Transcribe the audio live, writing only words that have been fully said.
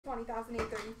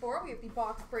20,834. We have the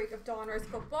box break of Donruss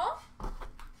football.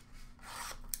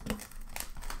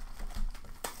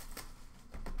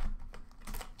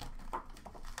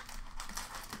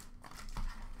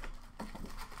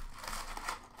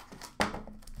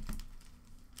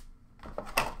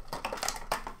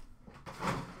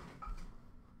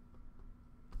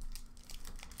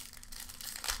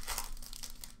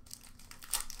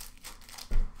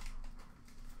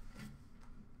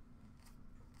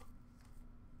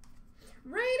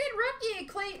 Rated rookie,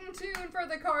 Clayton Tune for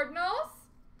the Cardinals.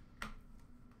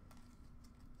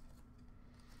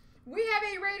 We have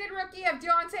a rated rookie of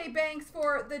Deontay Banks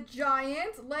for the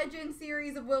Giants. Legend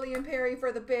series of William Perry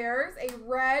for the Bears. A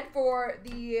red for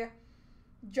the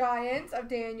Giants of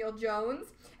Daniel Jones.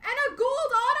 And a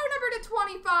gold auto number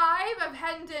 /25 of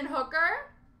Hendon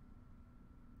Hooker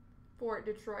for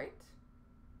Detroit.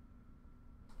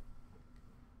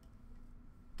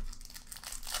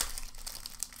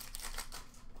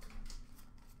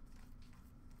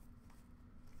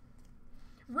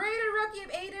 Rated rookie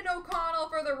of Aiden O'Connell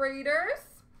for the Raiders.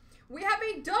 We have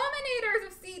a Dominators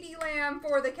of CeeDee Lamb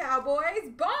for the Cowboys.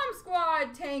 Bomb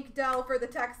Squad Tank Dell for the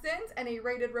Texans. And a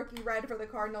rated rookie red for the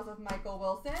Cardinals of Michael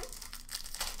Wilson.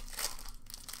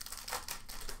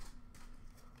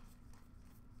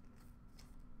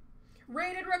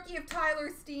 Rated rookie of Tyler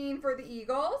Steen for the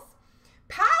Eagles.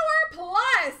 Power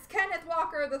Plus Kenneth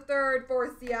Walker III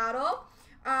for Seattle.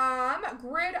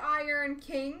 Gridiron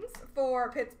Kings for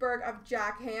Pittsburgh of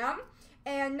Jack Ham.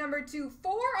 And number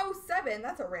 407,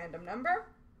 that's a random number.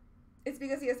 It's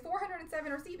because he has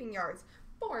 407 receiving yards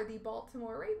for the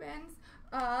Baltimore Ravens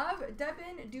of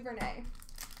Devin Duvernay.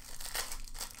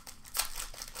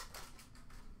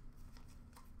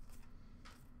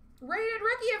 Rated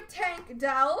rookie of Tank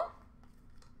Dell.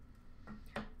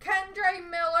 Kendre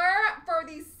Miller for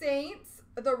the Saints,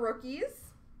 the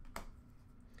rookies.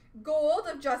 Gold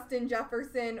of Justin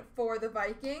Jefferson for the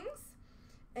Vikings.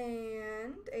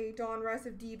 And a Donruss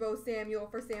of Deebo Samuel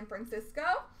for San Francisco.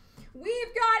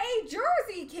 We've got a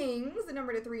Jersey Kings, the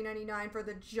number /399 for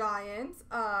the Giants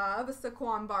of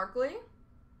Saquon Barkley.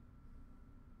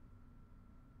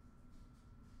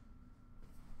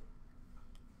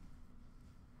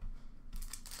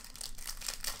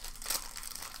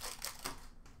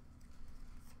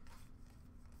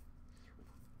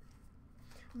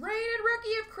 Rated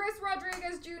rookie of Chris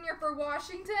Rodriguez Jr. for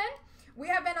Washington. We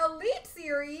have an Elite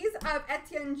Series of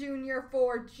Etienne Jr.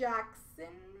 for Jacksonville.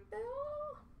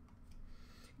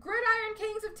 Gridiron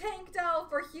Kings of Tank Dell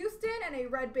for Houston. And a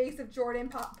red base of Jordan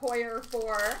Poyer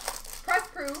for press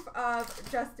proof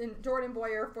of Jordan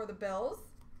Boyer for the Bills.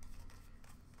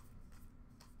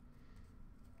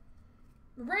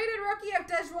 Rated rookie of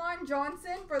Dejuan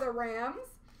Johnson for the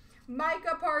Rams.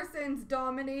 Micah Parsons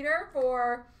Dominator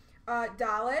for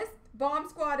Dallas. Bomb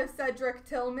Squad of Cedric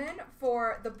Tillman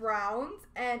for the Browns.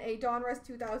 And a Donruss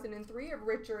 2003 of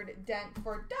Richard Dent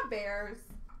for the Bears.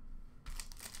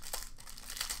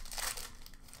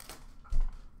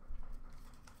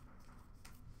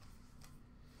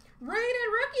 Rated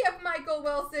rookie of Michael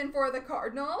Wilson for the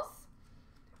Cardinals.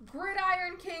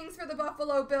 Gridiron Kings for the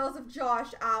Buffalo Bills of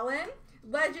Josh Allen.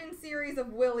 Legend Series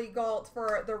of Willie Gault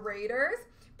for the Raiders.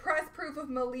 Press proof of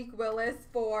Malik Willis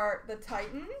for the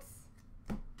Titans.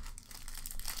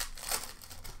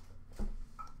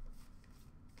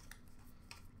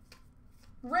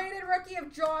 Rated rookie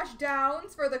of Josh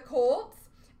Downs for the Colts.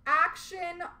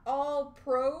 Action All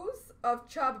Pros of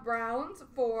Chubb Browns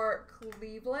for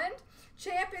Cleveland.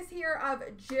 Champ is here of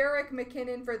Jerick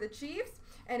McKinnon for the Chiefs.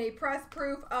 And a press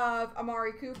proof of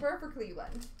Amari Cooper for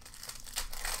Cleveland.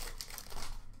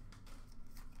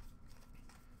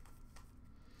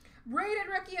 Rated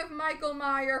rookie of Michael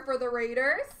Mayer for the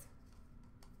Raiders.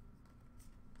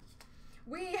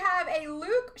 We have a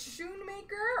Luke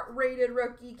Schoonmaker rated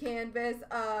rookie canvas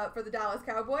for the Dallas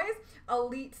Cowboys.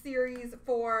 Elite Series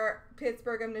for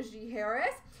Pittsburgh of Najee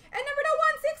Harris. And number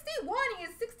 /161, he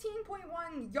has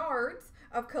 16.1 yards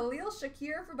of Khalil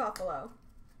Shakir for Buffalo.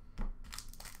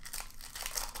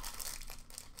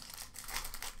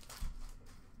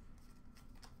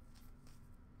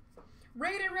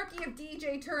 Rated rookie of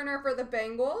DJ Turner for the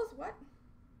Bengals. What?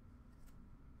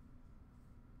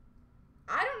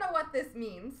 I don't know what this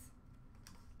means,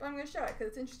 but I'm going to show it because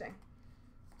it's interesting.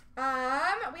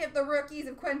 We have the rookies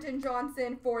of Quentin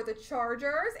Johnson for the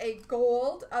Chargers, a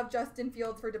gold of Justin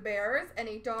Fields for the Bears, and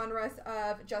a Donruss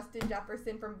of Justin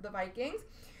Jefferson from the Vikings.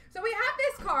 So we have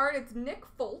this card. It's Nick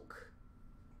Folk.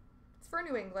 It's for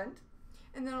New England.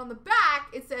 And then on the back,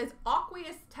 it says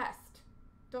Aqueous Test.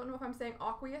 Don't know if I'm saying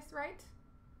aqueous right,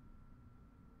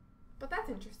 but that's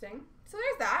interesting. So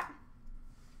there's that.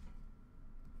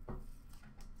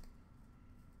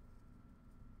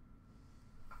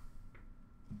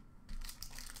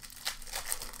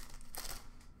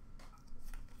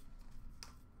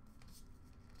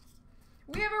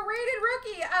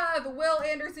 rookie of Will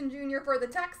Anderson Jr. for the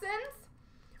Texans.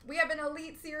 We have an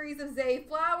Elite Series of Zay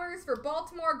Flowers for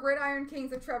Baltimore, Gridiron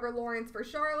Kings of Trevor Lawrence for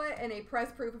Charlotte, and a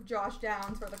press proof of Josh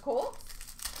Downs for the Colts.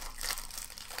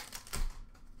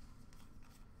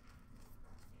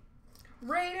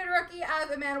 Rated rookie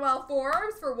of Emmanuel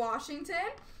Forbes for Washington.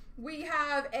 We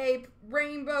have a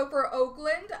rainbow for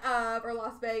Oakland or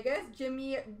Las Vegas,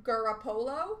 Jimmy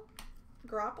Garoppolo.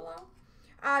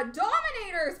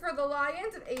 Dominators for the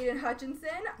Lions of Aiden Hutchinson.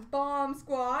 Bomb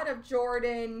Squad of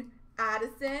Jordan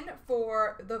Addison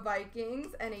for the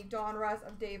Vikings, and a Donruss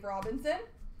of Dave Robinson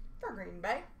for Green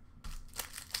Bay.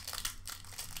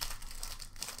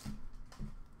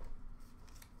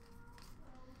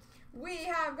 We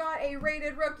have got a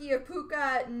rated rookie of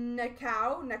Puka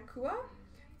Nacua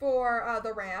for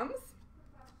the Rams.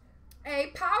 A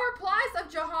Power Plus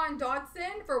of Jahan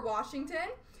Dotson for Washington.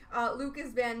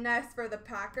 Lucas Van Ness for the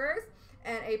Packers.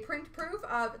 And a print proof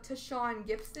of Tashawn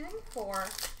Gibson for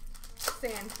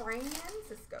San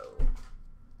Francisco.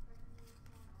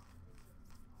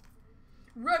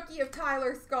 Rookie of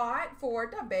Tyler Scott for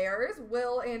the Bears.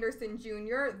 Will Anderson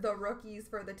Jr., the rookies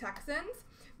for the Texans.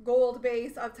 Gold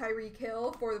base of Tyreek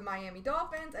Hill for the Miami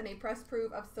Dolphins. And a press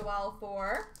proof of Sewell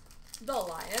for the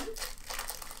Lions.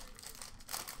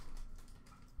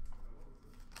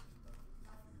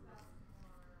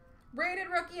 Rated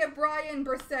rookie of Brian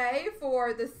Bresee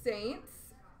for the Saints.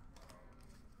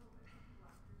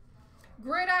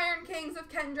 Gridiron Kings of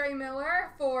Kendre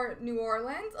Miller for New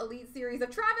Orleans. Elite Series of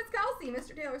Travis Kelce,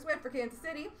 Mr. Taylor Swift for Kansas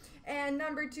City. And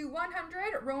number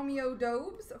 2/100, Romeo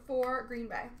Doubs for Green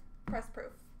Bay. Press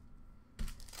proof.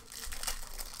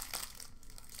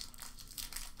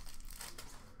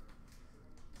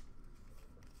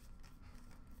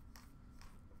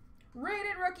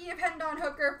 Rated rookie of Hendon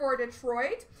Hooker for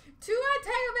Detroit. Tua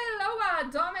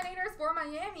Tagovailoa, Dominators for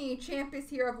Miami. Champ is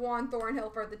here of Juan Thornhill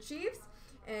for the Chiefs.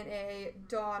 And a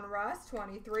Donruss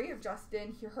 23 of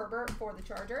Justin Herbert for the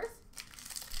Chargers.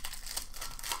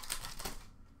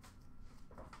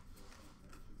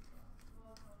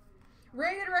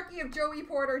 Rated rookie of Joey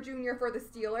Porter Jr. for the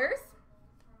Steelers.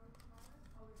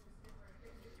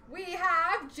 We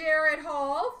have Jared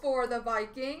Hall for the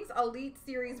Vikings. Elite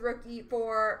Series rookie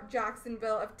for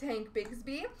Jacksonville of Tank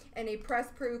Bigsby. And a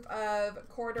press proof of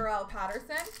Cordarrelle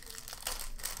Patterson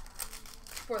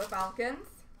for the Falcons.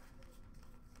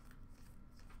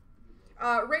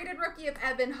 Rated rookie of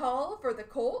Evan Hull for the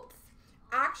Colts.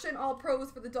 Action All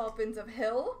Pros for the Dolphins of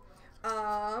Hill.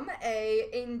 A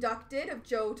inducted of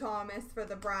Joe Thomas for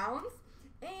the Browns.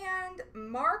 And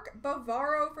Mark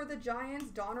Bavaro for the Giants,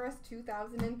 Donruss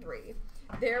 2003.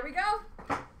 There we go.